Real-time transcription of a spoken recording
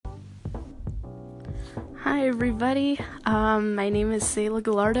Hi everybody, my name is Sayla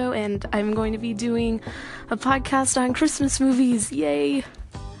Gallardo and I'm going to be doing a podcast on Christmas movies, yay!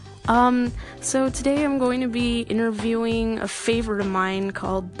 So today I'm going to be interviewing a favorite of mine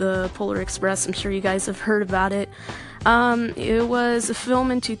called The Polar Express. I'm sure you guys have heard about it. It was a film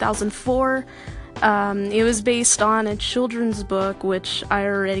in 2004. It was based on a children's book, which I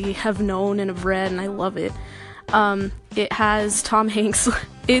already have known and have read, and I love it. It has Tom Hanks.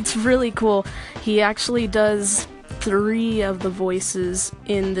 It's really cool. He actually does 3 of the voices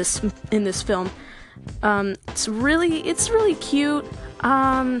in this film. It's really cute.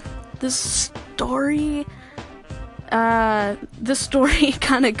 The story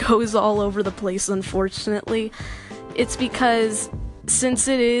kind of goes all over the place, unfortunately. It's because since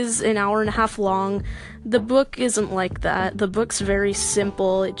it is an hour and a half long, the book isn't like that. The book's very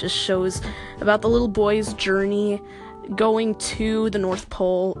simple. It just shows about the little boy's journey going to the North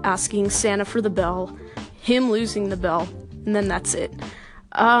Pole, asking Santa for the bell, him losing the bell, and then that's it.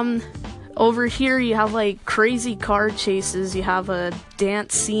 Over here you have like crazy car chases, you have a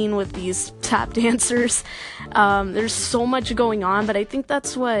dance scene with these tap dancers. There's so much going on, but I think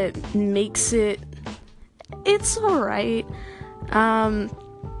that's what makes it's alright.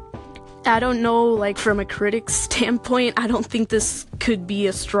 I don't know, like, from a critic's standpoint, I don't think this could be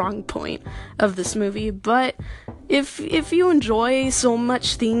a strong point of this movie, but if you enjoy so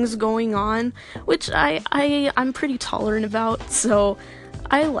much things going on, which I'm pretty tolerant about, so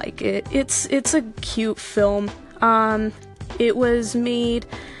I like it. It's a cute film. It was made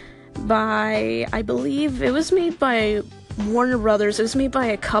by, I believe, it was made by Warner Brothers. It was made by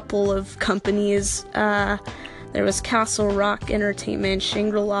a couple of companies. There was Castle Rock Entertainment,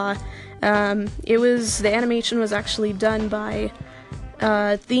 Shangri-La. The animation was actually done by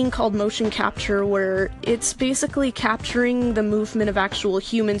a thing called motion capture, where it's basically capturing the movement of actual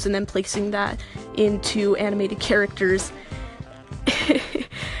humans and then placing that into animated characters.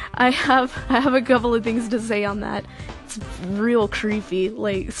 I have a couple of things to say on that. It's real creepy.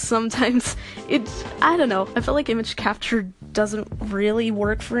 Like, sometimes I don't know, I feel like image capture doesn't really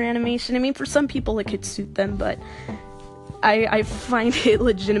work for animation. I mean, for some people it could suit them, but I find it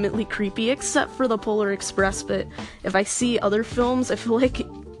legitimately creepy, except for The Polar Express. But if I see other films, I feel like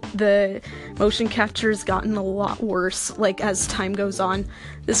the motion capture's gotten a lot worse, like, as time goes on.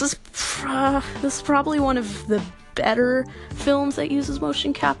 This is probably one of the better films that uses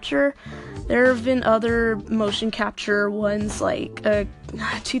motion capture. There have been other motion capture ones, like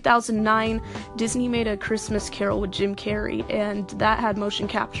 2009, Disney made A Christmas Carol with Jim Carrey, and that had motion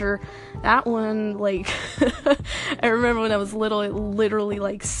capture. That one, like, I remember when I was little, it literally,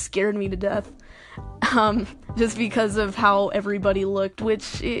 like, scared me to death, just because of how everybody looked,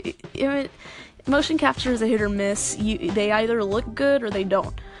 which, motion capture is a hit or miss. They either look good or they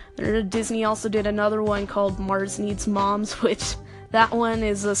don't. Disney also did another one called Mars Needs Moms, which, that one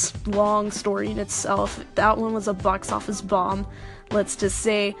is a long story in itself. That one was a box office bomb, let's just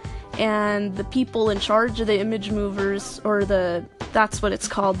say. And the people in charge of the image movers, that's what it's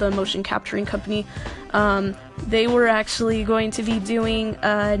called, the motion capturing company, they were actually going to be doing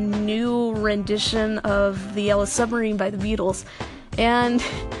a new rendition of The Yellow Submarine by the Beatles. And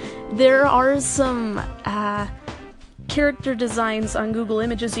there are some character designs on Google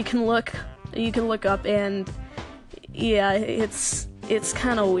Images you can look up, and yeah, it's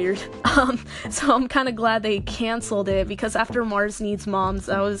kind of weird. So I'm kind of glad they canceled it, because after Mars Needs Moms,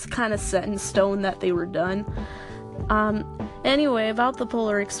 I was kind of set in stone that they were done. Anyway, about The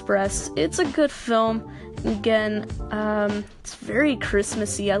Polar Express, it's a good film. Again, it's very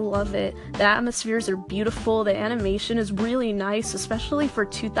Christmassy. I love it. The atmospheres are beautiful. The animation is really nice, especially for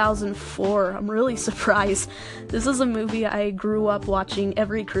 2004. I'm really surprised. This is a movie I grew up watching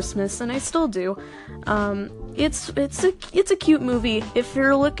every Christmas, and I still do. It's a cute movie. If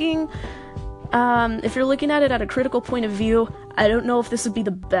you're looking at it at a critical point of view, I don't know if this would be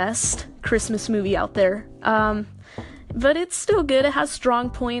the best Christmas movie out there. But it's still good. It has strong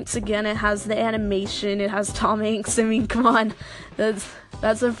points. Again, it has the animation. It has Tom Hanks. I mean, come on. That's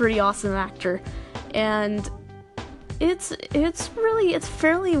a pretty awesome actor. And I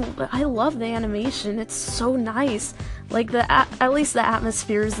love the animation. It's so nice. Like, at least the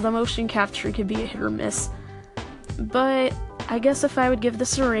atmospheres, the motion capture could be a hit or miss. But I guess if I would give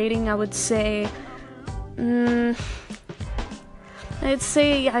this a rating, I would say, I'd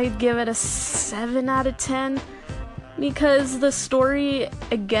give it a 7 out of 10. Because the story,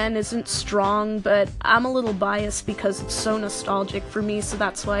 again, isn't strong, but I'm a little biased because it's so nostalgic for me, so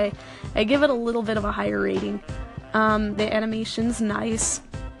that's why I give it a little bit of a higher rating. The animation's nice,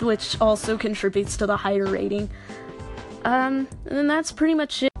 which also contributes to the higher rating. And that's pretty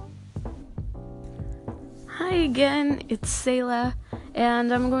much it. Hi again, it's Selah,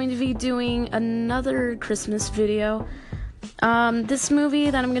 and I'm going to be doing another Christmas video. This movie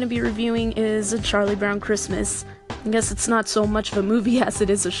that I'm going to be reviewing is A Charlie Brown Christmas. I guess it's not so much of a movie as it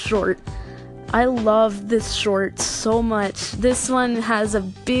is a short. I love this short so much. This one has a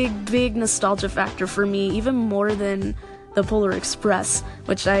big nostalgia factor for me, even more than The Polar Express,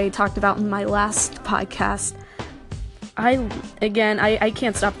 which I talked about in my last podcast. I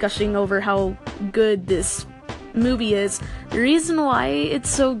can't stop gushing over how good this movie is. The reason why it's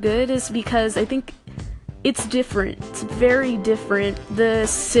so good is because I think it's different. It's very different. The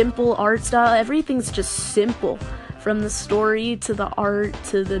simple art style, everything's just simple. From the story to the art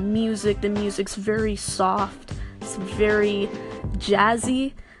to the music's very soft. It's very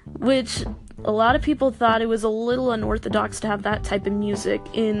jazzy, which a lot of people thought it was a little unorthodox to have that type of music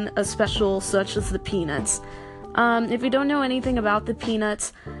in a special such as The Peanuts. If you don't know anything about The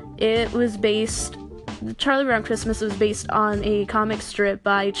Peanuts, Charlie Brown Christmas was based on a comic strip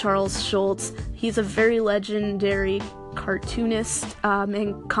by Charles Schulz. He's a very legendary cartoonist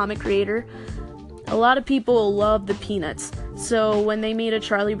and comic creator. A lot of people love The Peanuts, so when they made A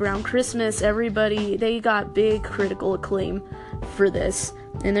Charlie Brown Christmas, they got big critical acclaim for this,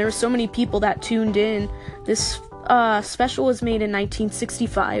 and there were so many people that tuned in. This special was made in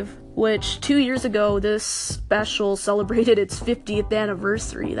 1965, which 2 years ago, this special celebrated its 50th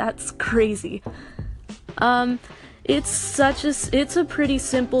anniversary. That's crazy. It's a pretty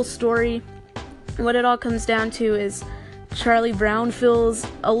simple story. What it all comes down to is Charlie Brown feels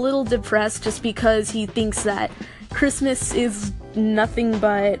a little depressed just because he thinks that Christmas is nothing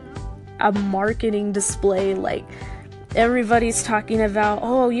but a marketing display. Like, everybody's talking about,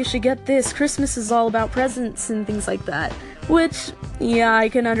 oh, you should get this, Christmas is all about presents and things like that. Which, yeah, I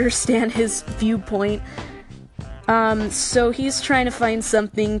can understand his viewpoint. So he's trying to find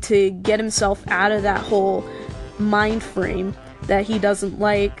something to get himself out of that whole mind frame that he doesn't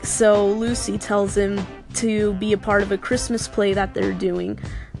like. So Lucy tells him to be a part of a Christmas play that they're doing,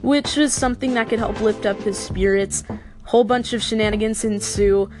 which is something that could help lift up his spirits. Whole bunch of shenanigans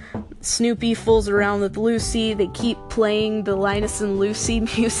ensue. Snoopy fools around with Lucy. They keep playing the Linus and Lucy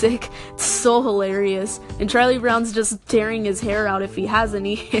music. It's so hilarious. And Charlie Brown's just tearing his hair out if he has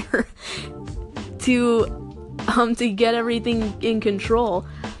any hair to get everything in control.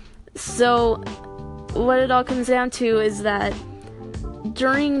 So what it all comes down to is that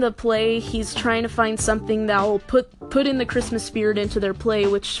during the play, he's trying to find something that will put in the Christmas spirit into their play,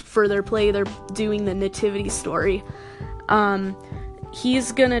 which for their play, they're doing the nativity story.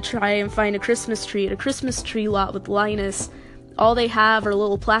 He's gonna try and find a Christmas tree at a Christmas tree lot with Linus. All they have are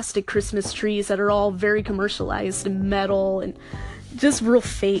little plastic Christmas trees that are all very commercialized and metal and just real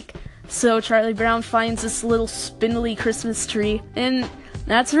fake. So Charlie Brown finds this little spindly Christmas tree, and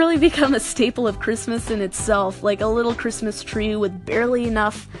that's really become a staple of Christmas in itself, like a little Christmas tree with barely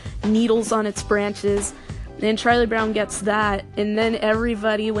enough needles on its branches. And Charlie Brown gets that, and then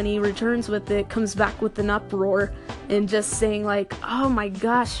everybody, when he returns with it, comes back with an uproar and just saying like, oh my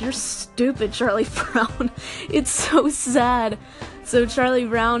gosh, you're stupid, Charlie Brown. It's so sad. So Charlie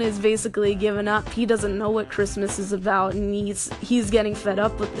Brown is basically given up. He doesn't know what Christmas is about, and he's getting fed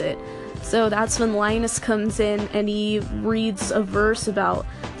up with it. So that's when Linus comes in and he reads a verse about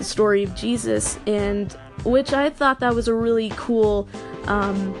the story of Jesus, and which I thought that was a really cool,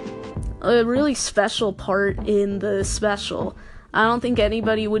 a really special part in the special. I don't think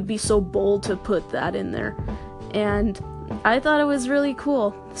anybody would be so bold to put that in there, and I thought it was really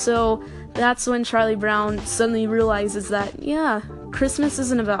cool. So that's when Charlie Brown suddenly realizes that, yeah, Christmas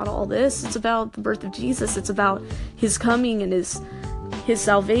isn't about all this. It's about the birth of Jesus. It's about his coming and his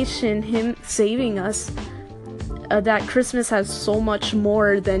salvation, him saving us. That Christmas has so much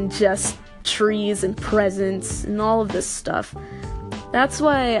more than just trees and presents and all of this stuff. That's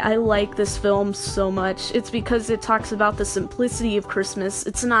why I like this film so much. It's because it talks about the simplicity of Christmas.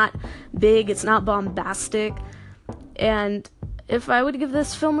 It's not big, it's not bombastic. And if I would give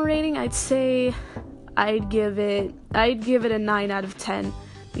this film a rating, I'd say I'd give it a 9 out of 10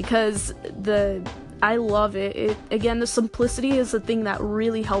 because I love it. Again, the simplicity is the thing that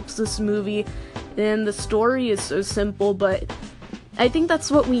really helps this movie, and the story is so simple, but I think that's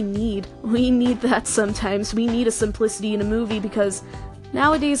what we need. We need that sometimes. We need a simplicity in a movie because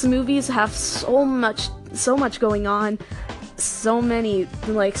nowadays movies have so much going on,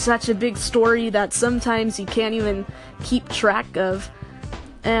 such a big story that sometimes you can't even keep track of.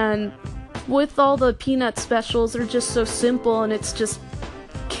 And with all the Peanut specials, they're just so simple, and it's just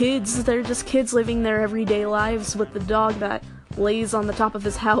kids. They're just kids living their everyday lives with the dog that lays on the top of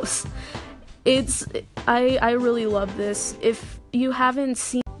his house. I really love this. If you haven't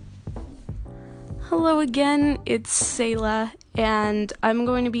seen... Hello again, it's Selah, and I'm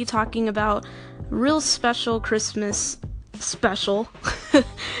going to be talking about a real special Christmas special.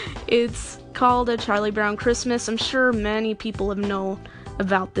 It's called A Charlie Brown Christmas. I'm sure many people have known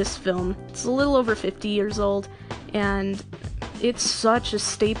about this film. It's a little over 50 years old, and it's such a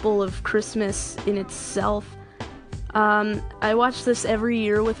staple of Christmas in itself. I watch this every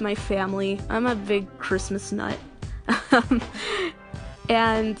year with my family. I'm a big Christmas nut.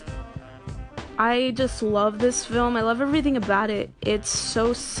 And I just love this film. I love everything about it. It's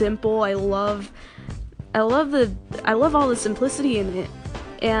so simple. I love all the simplicity in it.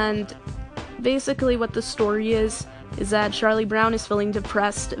 And basically what the story is that Charlie Brown is feeling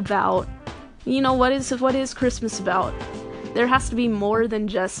depressed about, what is Christmas about? There has to be more than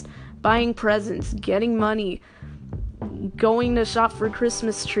just buying presents, getting money, going to shop for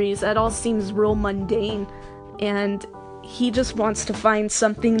Christmas trees. That all seems real mundane, and he just wants to find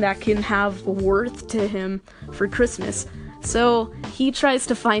something that can have worth to him for Christmas. So he tries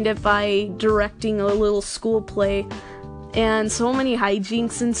to find it by directing a little school play, and so many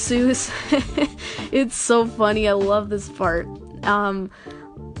hijinks ensues. It's so funny. I love this part.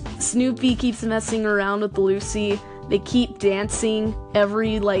 Snoopy keeps messing around with Lucy. They keep dancing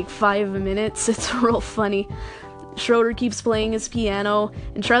every 5 minutes. It's real funny. Schroeder keeps playing his piano,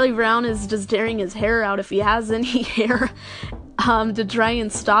 and Charlie Brown is just tearing his hair out if he has any hair, to try and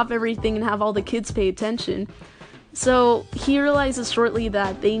stop everything and have all the kids pay attention. So he realizes shortly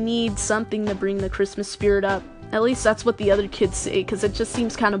that they need something to bring the Christmas spirit up. At least that's what the other kids say, because it just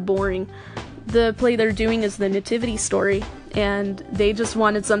seems kind of boring. The play they're doing is the Nativity Story, and they just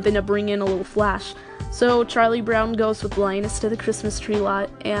wanted something to bring in a little flash. So Charlie Brown goes with Linus to the Christmas tree lot,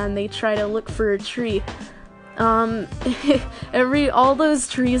 and they try to look for a tree. All those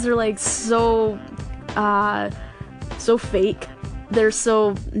trees are so fake. They're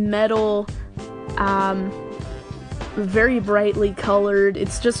so metal, very brightly colored.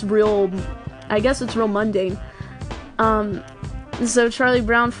 It's just I guess it's real mundane. So Charlie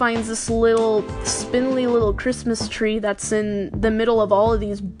Brown finds this little spindly little Christmas tree that's in the middle of all of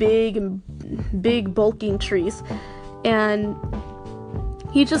these big bulking trees, and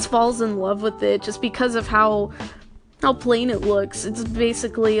he just falls in love with it just because of how plain it looks. It's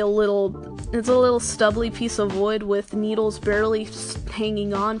basically a little stubbly piece of wood with needles barely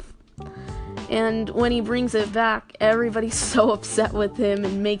hanging on. And when he brings it back, everybody's so upset with him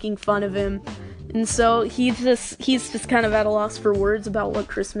and making fun of him. And so he's just kind of at a loss for words about what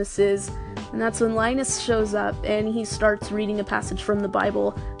Christmas is. And that's when Linus shows up and he starts reading a passage from the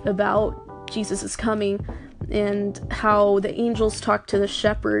Bible about Jesus' coming and how the angels talk to the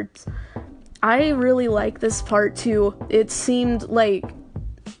shepherds. I really like this part too. It seemed like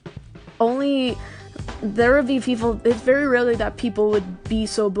there would be people, it's very rarely that people would be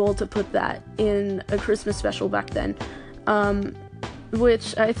so bold to put that in a Christmas special back then.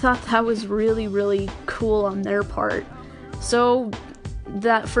 Which I thought that was really, really cool on their part. So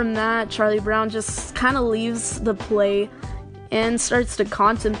from that, Charlie Brown just kind of leaves the play and starts to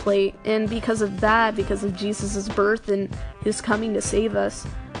contemplate, and because of Jesus' birth and his coming to save us,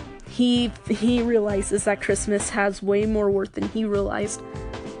 he realizes that Christmas has way more worth than he realized.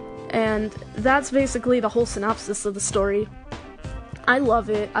 And that's basically the whole synopsis of the story. I love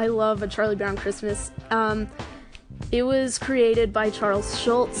it. I love A Charlie Brown Christmas. It was created by Charles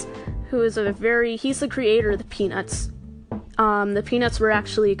Schulz, who is he's the creator of the Peanuts. The Peanuts were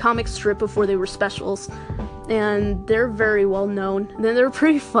actually a comic strip before they were specials, and they're very well known. And they're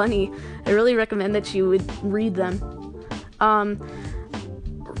pretty funny. I really recommend that you would read them. I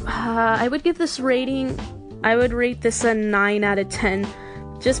would give this rating, I would rate this a 9 out of 10,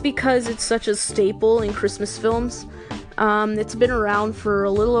 just because it's such a staple in Christmas films. It's been around for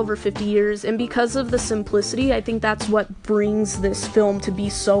a little over 50 years, and because of the simplicity, I think that's what brings this film to be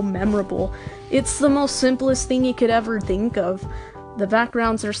so memorable. It's the most simplest thing you could ever think of. The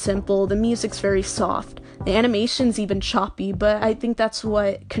backgrounds are simple, the music's very soft, the animation's even choppy, but I think that's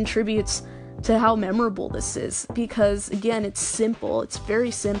what contributes to how memorable this is, because again, it's simple, it's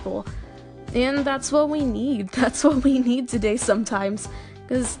very simple, and that's what we need. That's what we need today sometimes,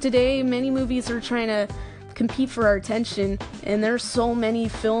 because today many movies are trying to compete for our attention, and there's so many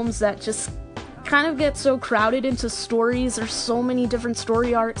films that just kind of get so crowded into stories. There's so many different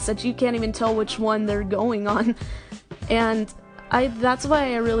story arcs that you can't even tell which one they're going on, and that's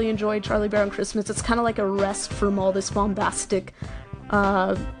why I really enjoy Charlie Brown Christmas. It's kind of like a rest from all this bombastic,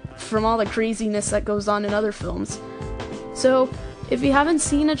 from all the craziness that goes on in other films. So if you haven't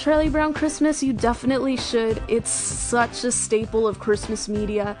seen A Charlie Brown Christmas, you definitely should. It's such a staple of Christmas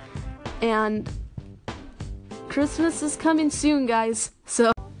media, and Christmas is coming soon, guys.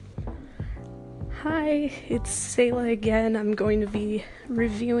 So Hi, it's Sayla again. I'm going to be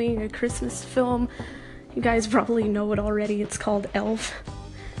reviewing a Christmas film. You guys probably know it already. It's called Elf.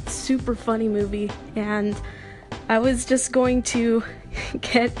 Super funny movie, and I was just going to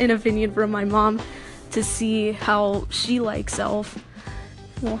get an opinion from my mom to see how she likes Elf.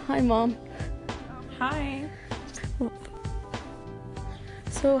 Well, hi, Mom. Hi.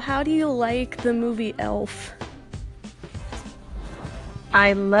 So, how do you like the movie Elf?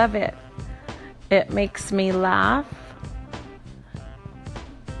 I love it. It makes me laugh.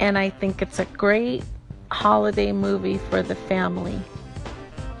 And I think it's a great holiday movie for the family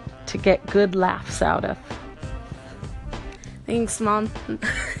to get good laughs out of. Thanks, Mom.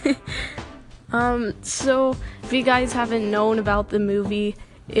 So if you guys haven't known about the movie,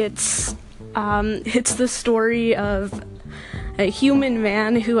 it's the story of a human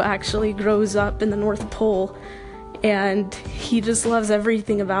man who actually grows up in the North Pole, and he just loves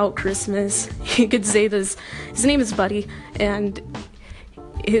everything about Christmas. You could say this. His name is Buddy, and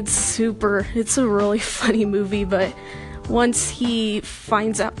it's a really funny movie, but once he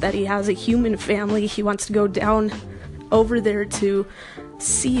finds out that he has a human family, he wants to go down over there to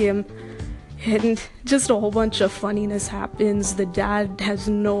see him, and just a whole bunch of funniness happens. The dad has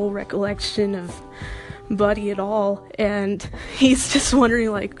no recollection of Buddy at all, and he's just wondering,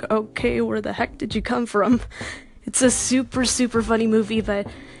 like, okay, where the heck did you come from? It's a super funny movie, but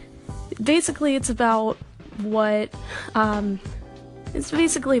basically it's about it's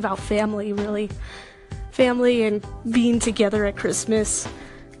basically about family, really. Family and being together at Christmas.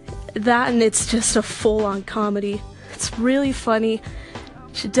 That, and it's just a full-on comedy. It's really funny.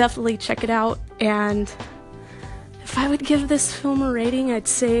 You should definitely check it out. And if I would give this film a rating, I'd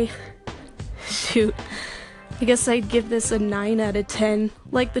say, I guess I'd give this a 9 out of 10,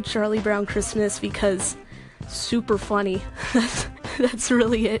 like the Charlie Brown Christmas, because super funny. That's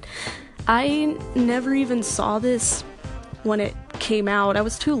really it. I never even saw this when it came out. I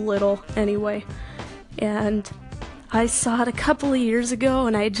was too little anyway, and I saw it a couple of years ago,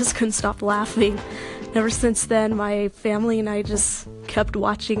 and I just couldn't stop laughing. Ever since then, my family and I just kept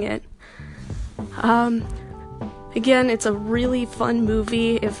watching it. Again, it's a really fun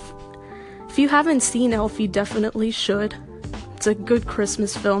movie. If you haven't seen Elf, you definitely should. It's a good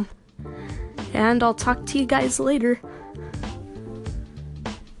Christmas film. And I'll talk to you guys later.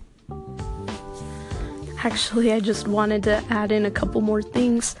 Actually, I just wanted to add in a couple more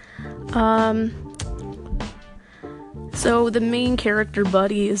things. So the main character,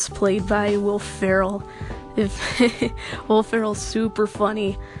 Buddy, is played by Will Ferrell. Will Ferrell's super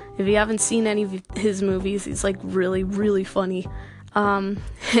funny. If you haven't seen any of his movies, he's like really funny. And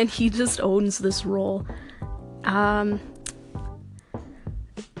he just owns this role.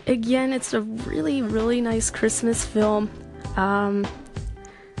 Again, it's a really nice Christmas film.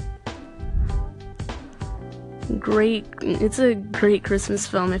 It's a great Christmas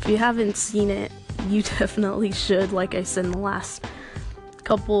film. If you haven't seen it, you definitely should, like I said in the last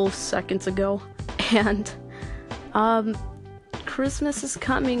couple seconds ago. And Christmas is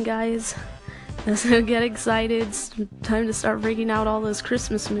coming, guys. So get excited. It's time to start breaking out all those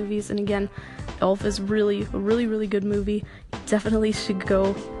Christmas movies. And again, Elf is a really good movie. You definitely should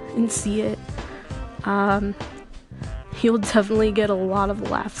go and see it. You'll definitely get a lot of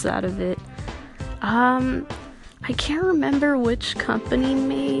laughs out of it. I can't remember which company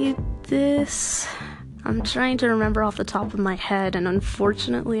made this. I'm trying to remember off the top of my head, and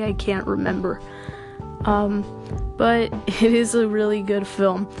unfortunately I can't remember. But it is a really good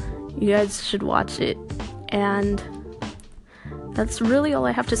film. You guys should watch it. And that's really all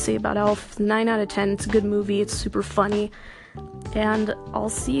I have to say about Elf. 9 out of 10. It's a good movie. It's super funny. And I'll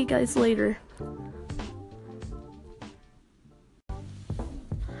see you guys later.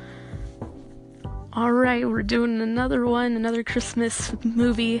 Alright, we're doing another Christmas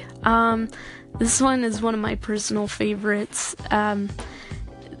movie. This one is one of my personal favorites.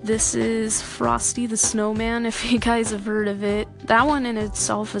 This is Frosty the Snowman, if you guys have heard of it. That one in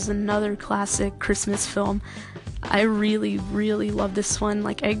itself is another classic Christmas film. I really love this one.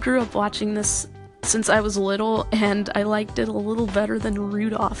 Like, I grew up watching this since I was little, and I liked it a little better than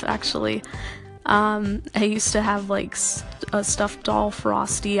Rudolph, actually. I used to have, like, a stuffed doll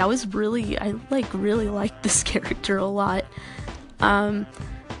Frosty. I really liked this character a lot.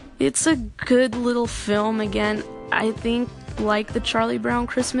 It's a good little film. Again, I think, like the Charlie Brown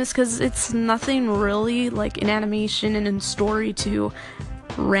Christmas, because it's nothing really like in animation and in story to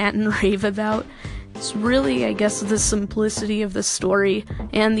rant and rave about. It's really, I guess, the simplicity of the story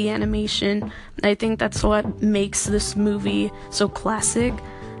and the animation. I think that's what makes this movie so classic.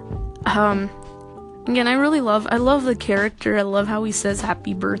 Again, I love the character. I love how he says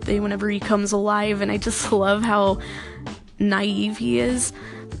happy birthday whenever he comes alive, and I just love how naive he is.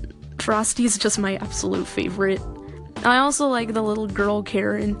 Frosty's just my absolute favorite. I also like the little girl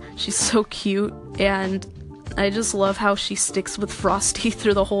Karen. She's so cute, and I just love how she sticks with Frosty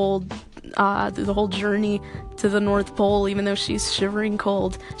through the whole journey to the North Pole. Even though she's shivering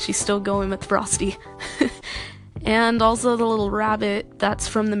cold, she's still going with Frosty. And also the little rabbit that's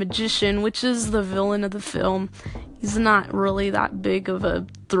from The Magician, which is the villain of the film. He's not really that big of a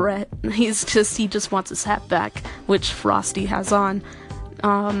threat. He just wants his hat back, which Frosty has on.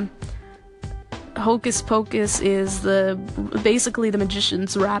 Hocus Pocus is basically the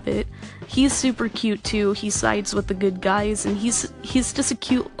magician's rabbit. He's super cute too. He sides with the good guys, and he's just a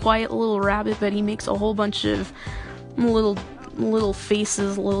cute, quiet little rabbit, but he makes a whole bunch of little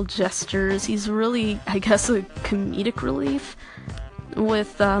faces, little gestures. He's really, I guess, a comedic relief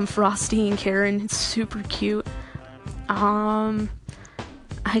with Frosty and Karen. It's super cute. I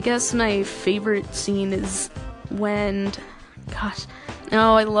guess my favorite scene is when,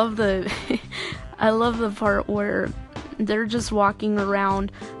 I love the I love the part where they're just walking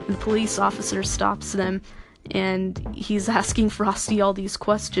around and the police officer stops them and he's asking Frosty all these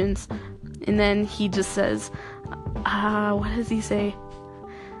questions, and then he just says, what does he say?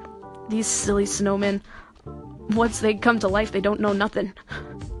 These silly snowmen, once they come to life, they don't know nothing.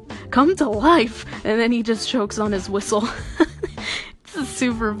 Come to life! And then he just chokes on his whistle. It's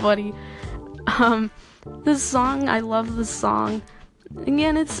super funny. This song, I love the song.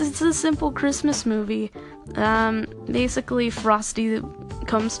 Again, it's a simple Christmas movie. Basically, Frosty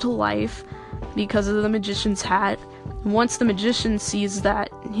comes to life because of the magician's hat. Once the magician sees that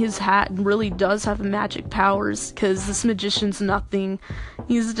his hat really does have magic powers, because this magician's nothing.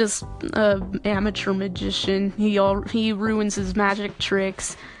 He's just an amateur magician. He ruins his magic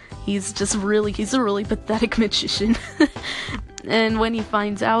tricks. He's a really pathetic magician. And when he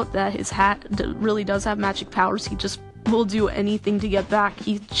finds out that his hat really does have magic powers, he just will do anything to get back.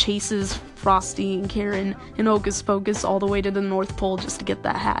 He chases Frosty and Karen and Hocus Pocus all the way to the North Pole just to get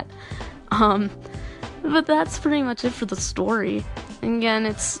that hat. But that's pretty much it for the story. Again,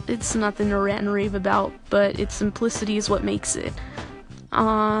 it's nothing to rant and rave about, but its simplicity is what makes it.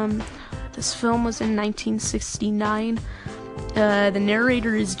 This film was in 1969. The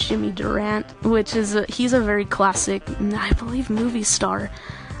narrator is Jimmy Durant, which is he's a very classic, I believe, movie star.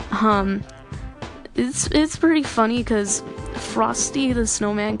 It's pretty funny because Frosty the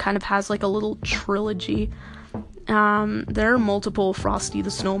Snowman kind of has like a little trilogy. There are multiple Frosty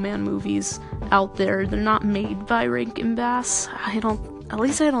the Snowman movies out there. They're not made by Rankin Bass. I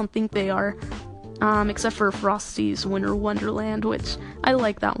don't think they are. Except for Frosty's Winter Wonderland, which I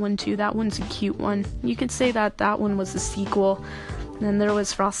like that one too. That one's a cute one. You could say that one was a sequel. Then there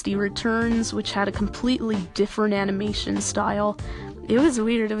was Frosty Returns, which had a completely different animation style. It was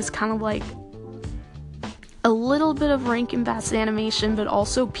weird. It was kind of like a little bit of Rankin Bass animation, but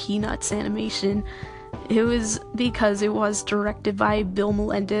also Peanuts animation. It was because it was directed by Bill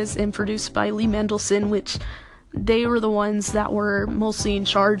Melendez and produced by Lee Mendelson, which they were the ones that were mostly in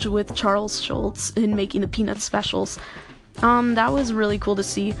charge with Charles Schultz in making the Peanuts specials. That was really cool to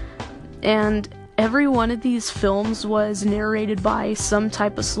see. And every one of these films was narrated by some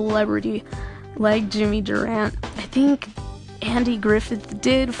type of celebrity, like Jimmy Durant. I think Andy Griffith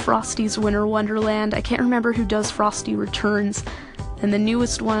did Frosty's Winter Wonderland. I can't remember who does Frosty Returns. And the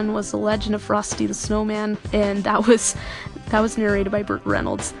newest one was The Legend of Frosty the Snowman, and that was narrated by Burt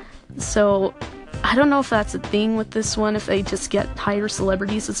Reynolds. So I don't know if that's a thing with this one, if they just hire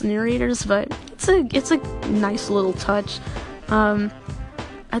celebrities as narrators, but it's a nice little touch.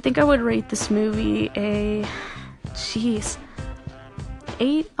 I think I would rate this movie a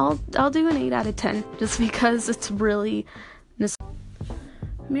 8. I'll do an 8 out of 10, just because it's really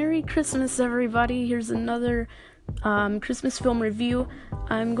Merry Christmas, everybody. Here's another Christmas film review.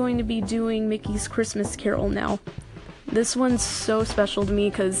 I'm going to be doing Mickey's Christmas Carol now. This one's so special to me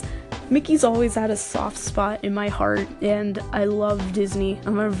because Mickey's always had a soft spot in my heart, and I love Disney.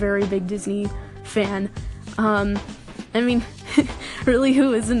 I'm a very big Disney fan. I mean, really,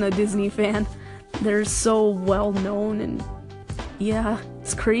 who isn't a Disney fan? They're so well known, and yeah,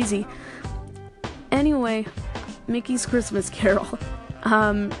 it's crazy. Anyway, Mickey's Christmas Carol.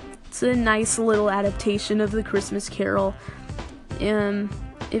 It's a nice little adaptation of the Christmas Carol.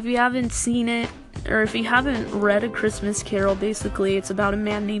 If you haven't seen it, or if you haven't read A Christmas Carol, basically it's about a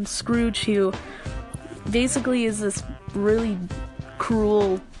man named Scrooge who basically is this really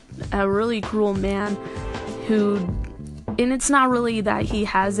cruel man who, and it's not really that he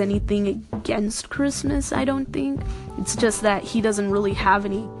has anything against Christmas, I don't think. It's just that he doesn't really have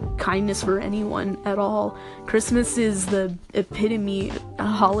any kindness for anyone at all. Christmas is the epitome, a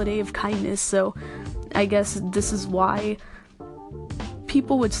holiday of kindness, so I guess this is why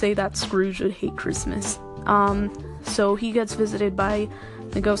people would say that Scrooge would hate Christmas. So he gets visited by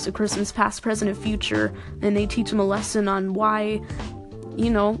the ghost of Christmas past, present, and future, and they teach him a lesson on why, you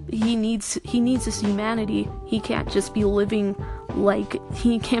know, he needs his humanity. He can't be living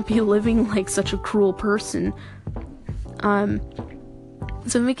like such a cruel person.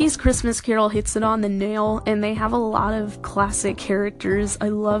 So Mickey's Christmas Carol hits it on the nail, and they have a lot of classic characters. I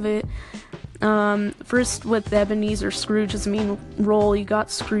love it. First with Ebenezer Scrooge's main role, you got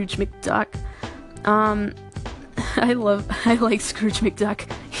Scrooge McDuck. I like Scrooge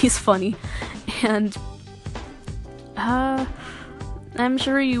McDuck. He's funny. And, I'm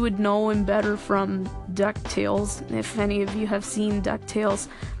sure you would know him better from DuckTales, if any of you have seen DuckTales.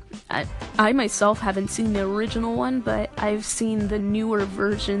 I myself haven't seen the original one, but I've seen the newer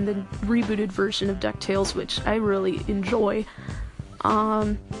version, the rebooted version of DuckTales, which I really enjoy.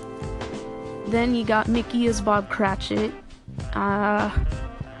 Then you got Mickey as Bob Cratchit.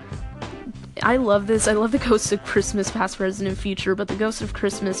 I love this. I love the Ghost of Christmas Past, Present, and Future, but the Ghost of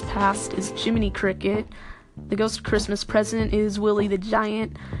Christmas Past is Jiminy Cricket. The Ghost of Christmas Present is Willie the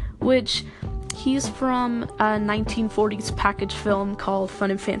Giant, which he's from a 1940s package film called Fun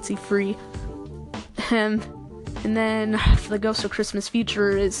and Fancy Free. And then the Ghost of Christmas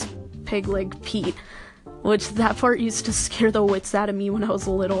Future is Pig Leg Pete, which that part used to scare the wits out of me when I was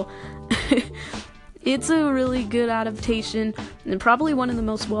little. It's a really good adaptation, and probably one of the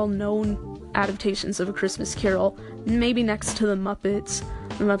most well-known adaptations of A Christmas Carol, maybe next to The Muppets,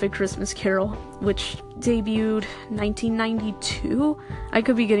 The Muppet Christmas Carol, which debuted 1992? I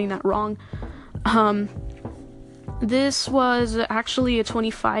could be getting that wrong. This was actually a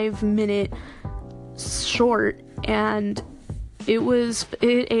 25-minute short, and it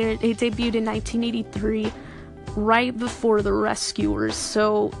debuted in 1983, right before The Rescuers,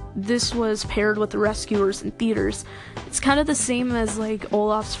 so this was paired with The Rescuers in theaters. It's kind of the same as like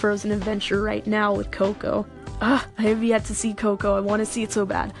Olaf's Frozen Adventure right now with Coco. I have yet to see Coco. I want to see it so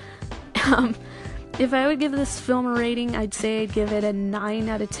bad. If I would give this film a rating, I'd say I'd give it a 9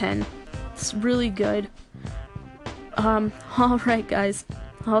 out of 10. It's really good. Alright guys,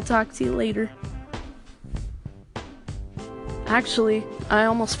 I'll talk to you later. Actually, I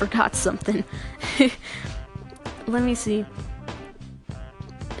almost forgot something. Let me see.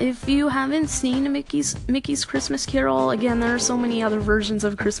 If you haven't seen Mickey's Christmas Carol, again, there are so many other versions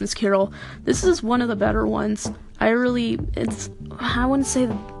of Christmas Carol. This is one of the better ones. I wouldn't say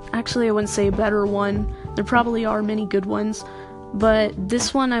a better one. There probably are many good ones, but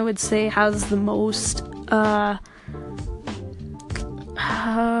this one I would say has the most, I'd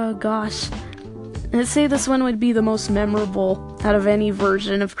say this one would be the most memorable out of any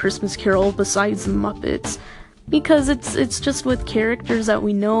version of Christmas Carol besides the Muppets. Because it's just with characters that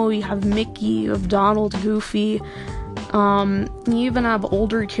we know. You have Mickey, you have Donald, Goofy, you even have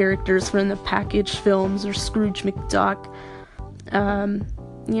older characters from the package films, or Scrooge McDuck,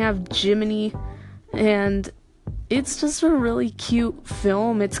 you have Jiminy, and it's just a really cute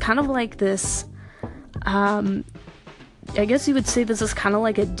film. It's kind of like this, I guess you would say this is kind of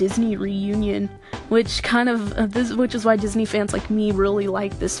like a Disney reunion, which is why Disney fans like me really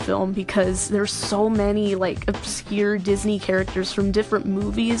like this film, because there's so many like obscure Disney characters from different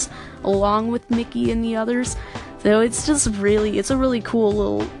movies along with Mickey and the others. So it's a really cool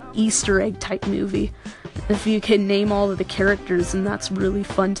little Easter egg type movie. If you can name all of the characters, and that's really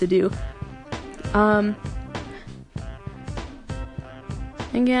fun to do.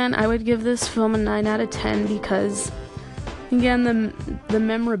 Again, I would give this film a 9 out of 10 because, again, the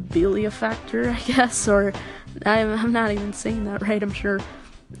memorabilia factor, I guess, or I'm not even saying that right, I'm sure.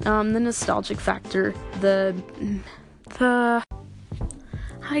 The nostalgic factor,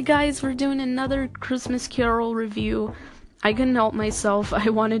 Hi guys, we're doing another Christmas Carol review. I couldn't help myself. I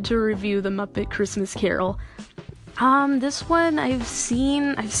wanted to review the Muppet Christmas Carol. This one I've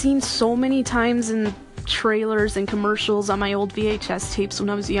seen so many times in trailers and commercials on my old VHS tapes when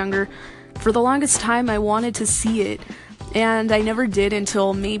I was younger. For the longest time, I wanted to see it, and I never did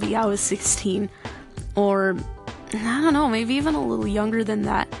until maybe I was 16, or I don't know, maybe even a little younger than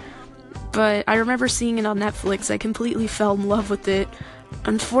that. But I remember seeing it on Netflix. I completely fell in love with it.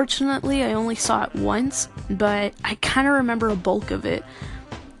 Unfortunately, I only saw it once, but I kind of remember a bulk of it.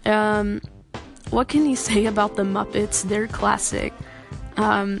 What can you say about the Muppets? They're classic.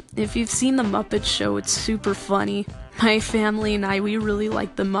 If you've seen The Muppet Show, it's super funny. My family and we really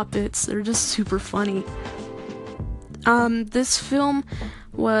like the Muppets. They're just super funny. This film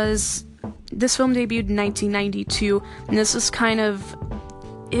was this film debuted in 1992, and this is kind of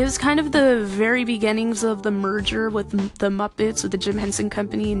the very beginnings of the merger with the Muppets, with the Jim Henson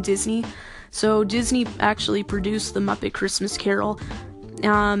Company and Disney. So Disney actually produced the Muppet Christmas Carol.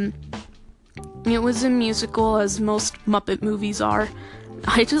 It was a musical, as most Muppet movies are.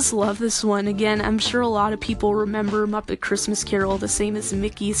 I just love this one. Again, I'm sure a lot of people remember Muppet Christmas Carol the same as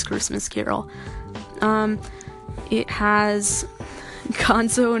Mickey's Christmas Carol. It has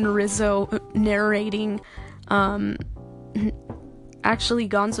Gonzo and Rizzo narrating. Actually,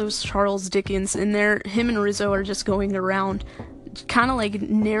 Gonzo's Charles Dickens, and him and Rizzo are just going around, kind of like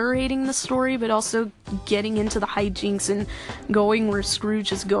narrating the story, but also getting into the hijinks and going where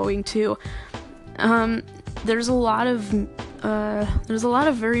Scrooge is going to. There's a lot of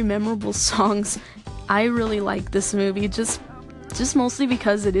very memorable songs. I really like this movie, just mostly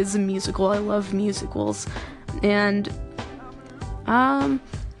because it is a musical. I love musicals, and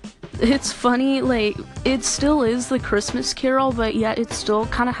it's funny, like, it still is the Christmas Carol, but yet it still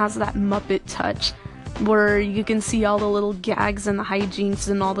kind of has that Muppet touch, where you can see all the little gags and the hijinks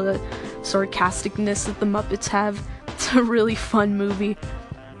and all the sarcasticness that the Muppets have. It's a really fun movie.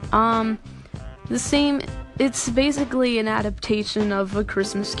 It's basically an adaptation of A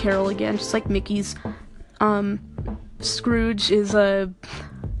Christmas Carol again, just like Mickey's. Scrooge is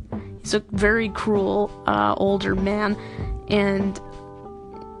he's a very cruel, older man, and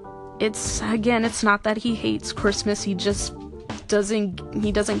it's not that he hates Christmas, he just doesn't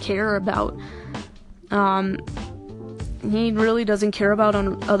care about, he really doesn't care about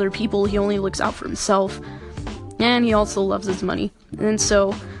other people. He only looks out for himself, and he also loves his money. And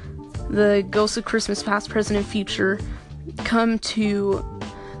so the ghosts of Christmas past, present, and future come to,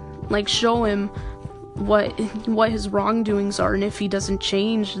 like, show him what his wrongdoings are, and if he doesn't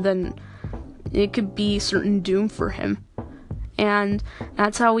change, then it could be certain doom for him. And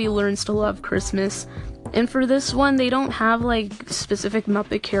that's how he learns to love Christmas. And for this one, they don't have, like, specific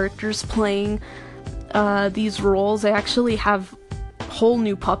Muppet characters playing these roles. They actually have whole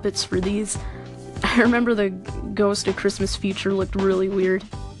new puppets for these. I remember the Ghost of Christmas Future looked really weird.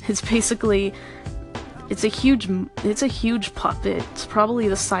 It's a huge puppet. It's probably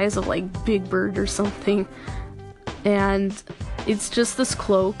the size of, like, Big Bird or something. And it's just this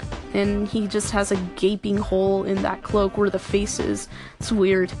cloak, and he just has a gaping hole in that cloak where the face is. It's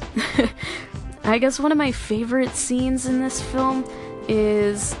weird. I guess one of my favorite scenes in this film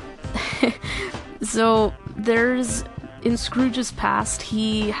is so in Scrooge's past,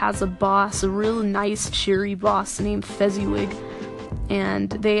 he has a boss, a real nice, cheery boss named Fezziwig. And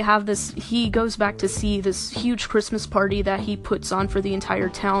they have he goes back to see this huge Christmas party that he puts on for the entire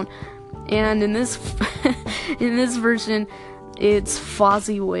town. And in this version, it's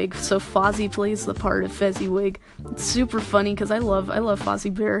Fozziwig. So Fozzie plays the part of Fezziwig. It's super funny because I love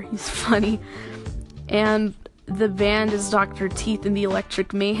Fozzie Bear. He's funny. And the band is Dr. Teeth and the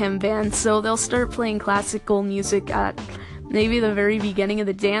Electric Mayhem Band. So they'll start playing classical music at maybe the very beginning of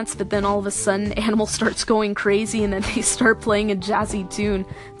the dance, but then all of a sudden Animal starts going crazy and then they start playing a jazzy tune.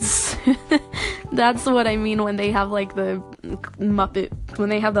 That's what I mean when they have, like, the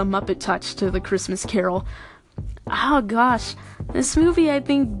Muppet touch to the Christmas Carol. Oh gosh, this movie I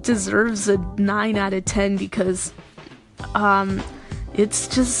think deserves a 9 out of 10 because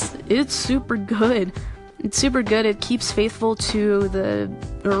it's super good. It's super good. It keeps faithful to the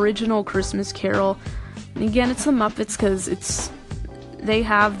original Christmas Carol. And again, it's the Muppets because they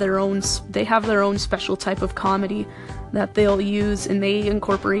have their own special type of comedy that they'll use, and they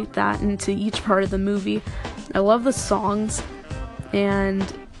incorporate that into each part of the movie. I love the songs, and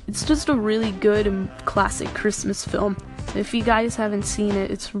it's just a really good and classic Christmas film. So if you guys haven't seen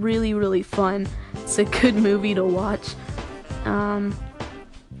it, it's really, really fun. It's a good movie to watch.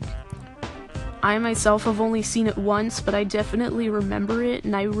 I myself have only seen it once, but I definitely remember it,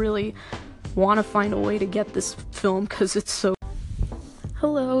 and I really want to find a way to get this film because it's so...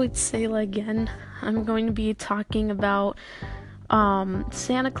 Hello, it's Sayla again. I'm going to be talking about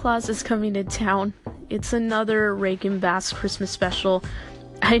Santa Claus is Coming to Town. It's another Rankin Bass Christmas special.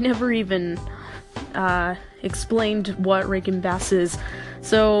 I never even explained what Rankin Bass is.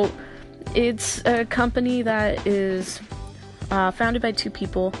 So it's a company that is founded by two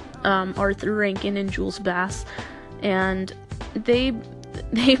people, Arthur Rankin and Jules Bass, and they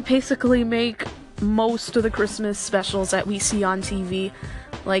basically make most of the Christmas specials that we see on TV.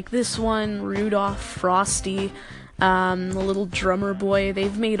 Like this one, Rudolph, Frosty, the Little Drummer Boy,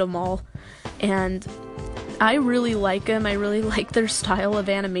 they've made them all. And I really like them. I really like their style of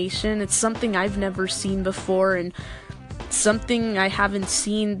animation. It's something I've never seen before, and something I haven't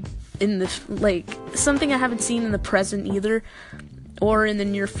seen in the present either. or in the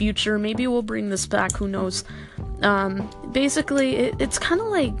near future. Maybe we'll bring this back, who knows. Basically, it's kind of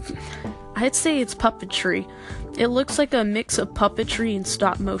like, I'd say it's puppetry. It looks like a mix of puppetry and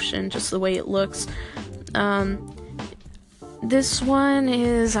stop motion, just the way it looks. This one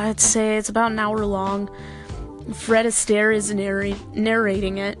is, I'd say, it's about an hour long. Fred Astaire is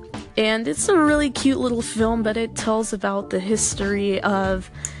narrating it, and it's a really cute little film, but it tells about the history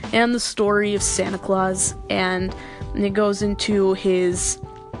of, and the story of Santa Claus, and it goes into his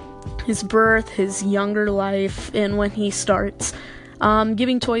birth, his younger life, and when he starts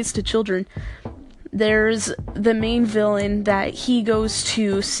giving toys to children. There's the main villain that he goes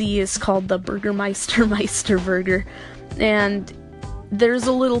to see is called the Burgermeister Meisterburger, and there's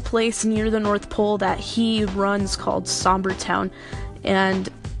a little place near the North Pole that he runs called Sombertown, and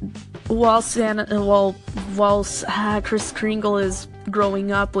while Kris Kringle is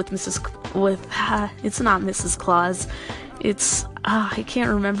growing up with it's not Mrs. Claus, it's I can't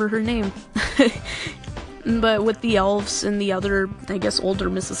remember her name, but with the elves and the other, I guess, older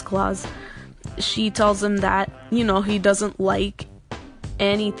Mrs. Claus, she tells him that, he doesn't like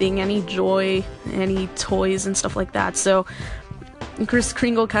anything, any joy, any toys and stuff like that. So Kris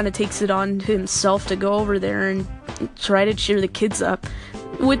Kringle kind of takes it on himself to go over there and try to cheer the kids up,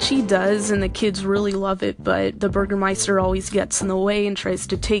 which he does, and the kids really love it, but the Burgermeister always gets in the way and tries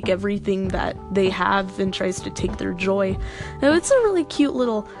to take everything that they have and tries to take their joy. Now, it's a really cute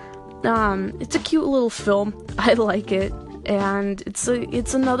little film. I like it, and it's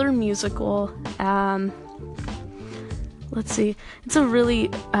another musical. Let's see, it's a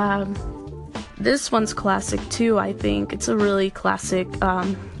really, this one's classic too, I think. It's a really classic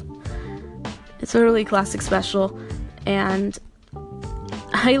special, and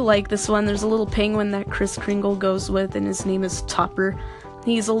I like this one. There's a little penguin that Kris Kringle goes with, and his name is Topper.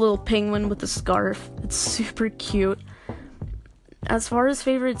 He's a little penguin with a scarf. It's super cute. As far as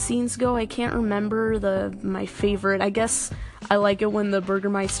favorite scenes go, I can't remember my favorite. I guess I like it when the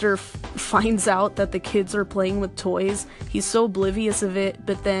Burgermeister finds out that the kids are playing with toys. He's so oblivious of it,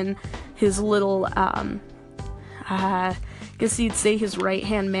 but then his little, I guess you'd say his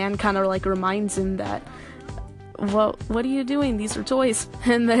right-hand man kind of like reminds him that, what are you doing? These are toys.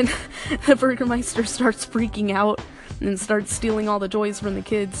 And then the Burgermeister starts freaking out and starts stealing all the toys from the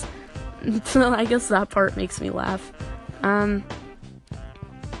kids. So I guess that part makes me laugh.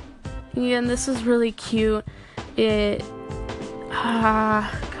 Yeah, and this is really cute. It's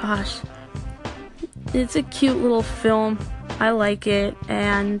a cute little film. I like it,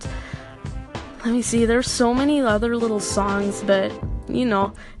 and let me see, there's so many other little songs, but,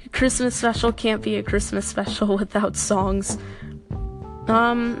 a Christmas special can't be a Christmas special without songs.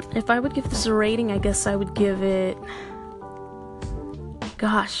 If I would give this a rating, I guess I would give it,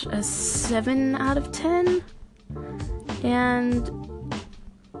 a 7 out of 10, and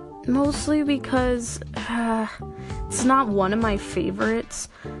mostly because it's not one of my favorites,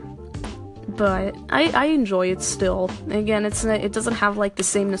 but I enjoy it still. Again, it doesn't have like the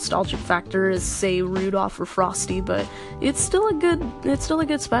same nostalgic factor as, say, Rudolph or Frosty, but it's still a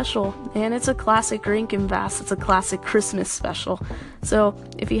good special, and it's a classic Rankin Bass. It's a classic Christmas special. So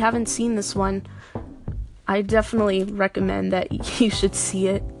if you haven't seen this one, I definitely recommend that you should see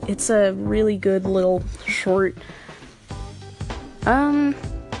it. It's a really good little short.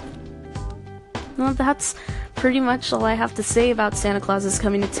 Well, that's pretty much all I have to say about Santa Claus is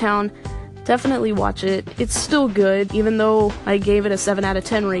Coming to Town. Definitely watch it. It's still good, even though I gave it a 7 out of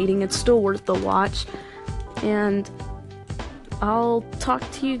 10 rating. It's still worth the watch. And I'll talk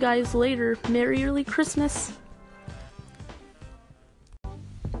to you guys later. Merry early Christmas.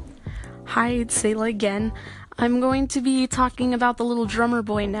 Hi, it's Sayla again. I'm going to be talking about The Little Drummer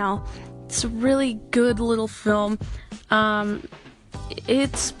Boy now. It's a really good little film.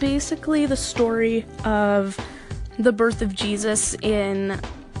 It's basically the story of the birth of Jesus in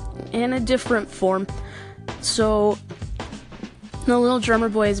a different form. So, The Little Drummer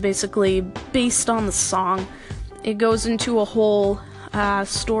Boy is basically based on the song. It goes into a whole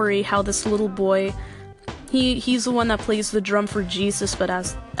story how this little boy, he's the one that plays the drum for Jesus, but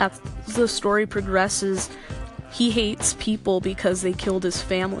as the story progresses, he hates people because they killed his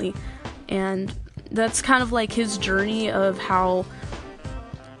family. And that's kind of like his journey of how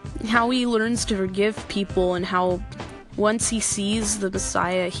he learns to forgive people, and how once he sees the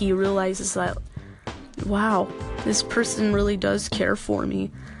Messiah, he realizes that, wow, this person really does care for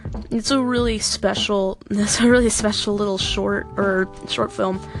me. It's a really special little short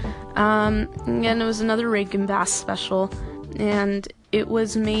film. And it was another Rankin Bass special, and it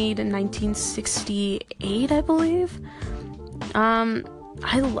was made in 1968, I believe.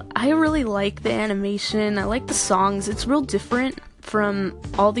 I really like the animation. I like the songs. It's real different. from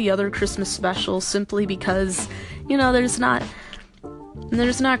all the other Christmas specials simply because, there's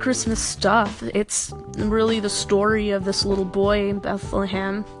not Christmas stuff. It's really the story of this little boy in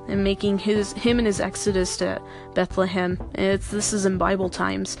Bethlehem and making him and his exodus to Bethlehem. This is in Bible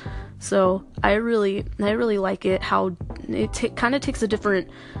times. So I really like it, how it kind of takes a different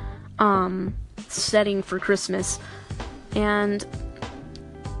setting for Christmas, and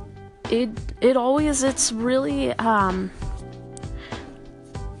it's really I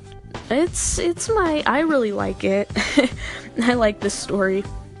really like it. I like this story,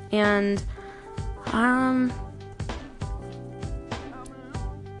 and I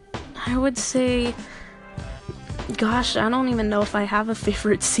would say, gosh, I don't even know if I have a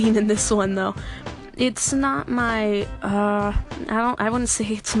favorite scene in this one, though. It's not my, I wouldn't say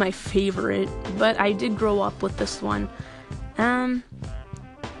it's my favorite, but I did grow up with this one.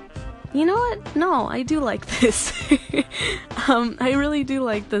 You know what? No, I do like this. I really do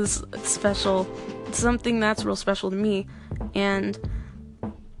like this special. It's something that's real special to me, and,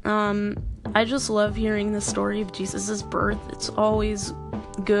 I just love hearing the story of Jesus' birth. It's always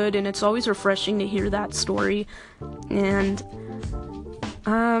good, and it's always refreshing to hear that story, and,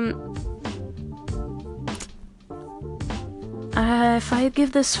 if I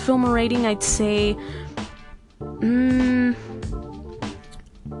give this film a rating, I'd say,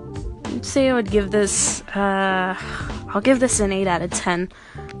 I would give this, I'll give this an 8 out of 10,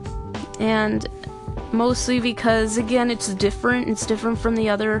 and mostly because, again, it's different from the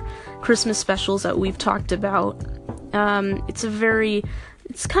other Christmas specials that we've talked about. It's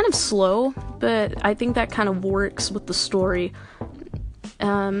kind of slow, but I think that kind of works with the story.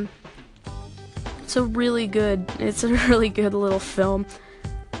 It's a really good little film.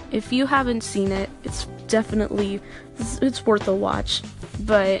 If you haven't seen it, it's worth a watch,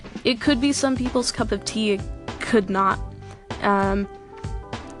 but it could be some people's cup of tea, it could not.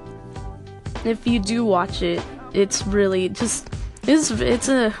 If you do watch it, it's really it's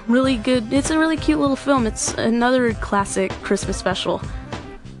a really cute little film. It's another classic Christmas special.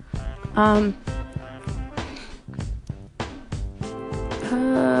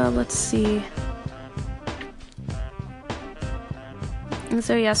 Let's see.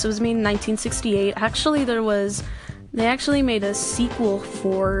 So it was made in 1968. Actually, they actually made a sequel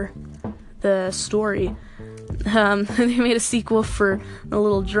for the story. They made a sequel for The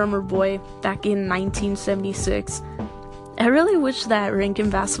Little Drummer Boy back in 1976. I really wish that Rankin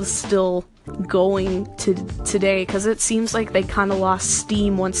Bass was still going to today, because it seems like they kind of lost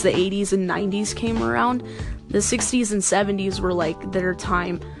steam once the 80s and 90s came around. The 60s and 70s were like their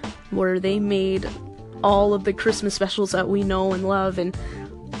time, where they made all of the Christmas specials that we know and love, and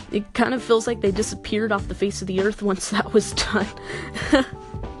it kind of feels like they disappeared off the face of the earth once that was done.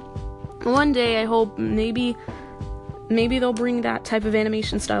 One day, I hope, maybe they'll bring that type of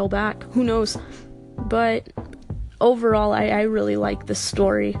animation style back. Who knows? But overall, I really like the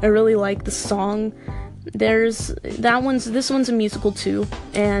story. I really like the song. This one's a musical too,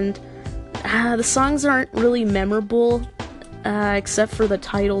 and the songs aren't really memorable, except for the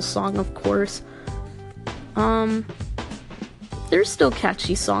title song, of course. They're still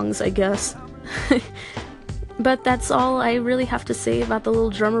catchy songs, I guess. But that's all I really have to say about The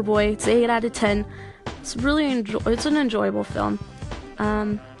Little Drummer Boy. It's 8 out of 10. It's an enjoyable film.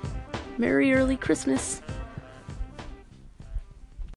 Merry early Christmas.